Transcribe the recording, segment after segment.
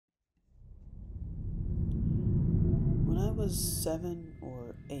was 7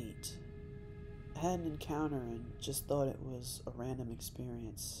 or 8. I had an encounter and just thought it was a random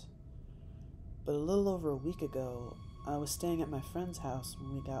experience. But a little over a week ago, I was staying at my friend's house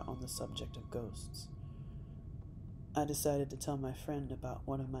when we got on the subject of ghosts. I decided to tell my friend about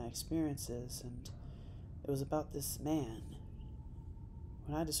one of my experiences, and it was about this man.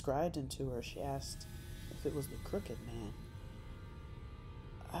 When I described him to her, she asked if it was the Crooked Man.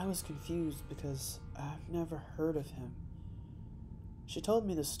 I was confused because I've never heard of him. She told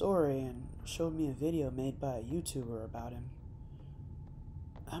me the story and showed me a video made by a YouTuber about him.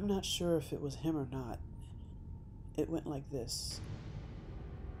 I'm not sure if it was him or not. It went like this.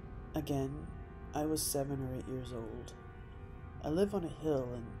 Again, I was 7 or 8 years old. I live on a hill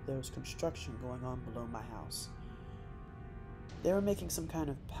and there was construction going on below my house. They were making some kind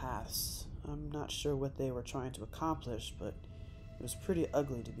of paths. I'm not sure what they were trying to accomplish, but it was pretty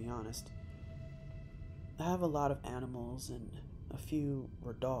ugly, to be honest. I have a lot of animals and a few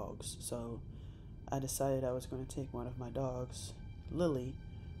were dogs, so I decided I was going to take one of my dogs, Lily,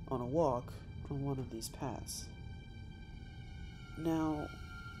 on a walk on one of these paths. Now,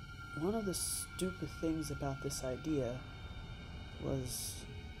 one of the stupid things about this idea was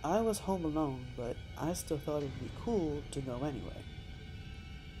I was home alone, but I still thought it would be cool to go anyway.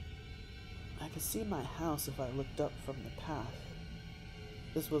 I could see my house if I looked up from the path.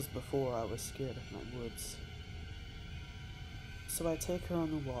 This was before I was scared of my woods. So I take her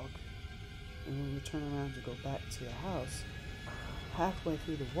on the walk, and when we turn around to go back to the house, halfway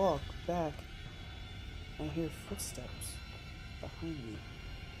through the walk back, I hear footsteps behind me.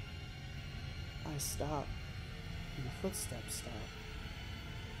 I stop, and the footsteps stop.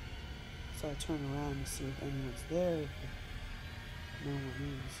 So I turn around to see if anyone's there, but no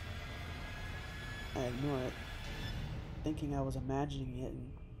one is. I ignore it, thinking I was imagining it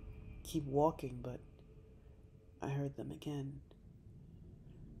and keep walking, but I heard them again.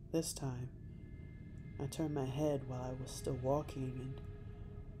 This time, I turn my head while I was still walking and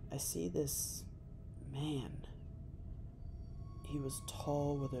I see this man. He was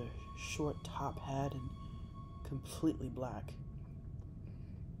tall with a short top hat and completely black.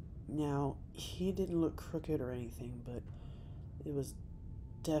 Now, he didn't look crooked or anything, but it was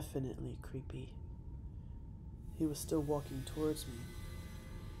definitely creepy. He was still walking towards me.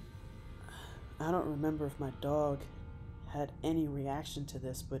 I don't remember if my dog had any reaction to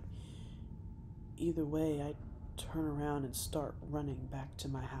this, but either way, I turn around and start running back to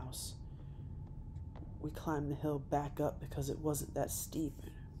my house. We climbed the hill back up because it wasn't that steep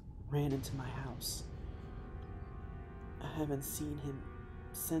and ran into my house. I haven't seen him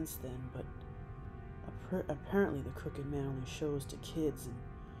since then, but apparently the Crooked Man only shows to kids, and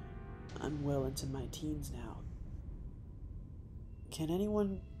I'm well into my teens now. Can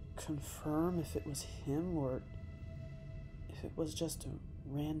anyone confirm if it was him or if it was just a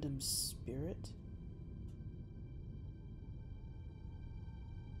random spirit?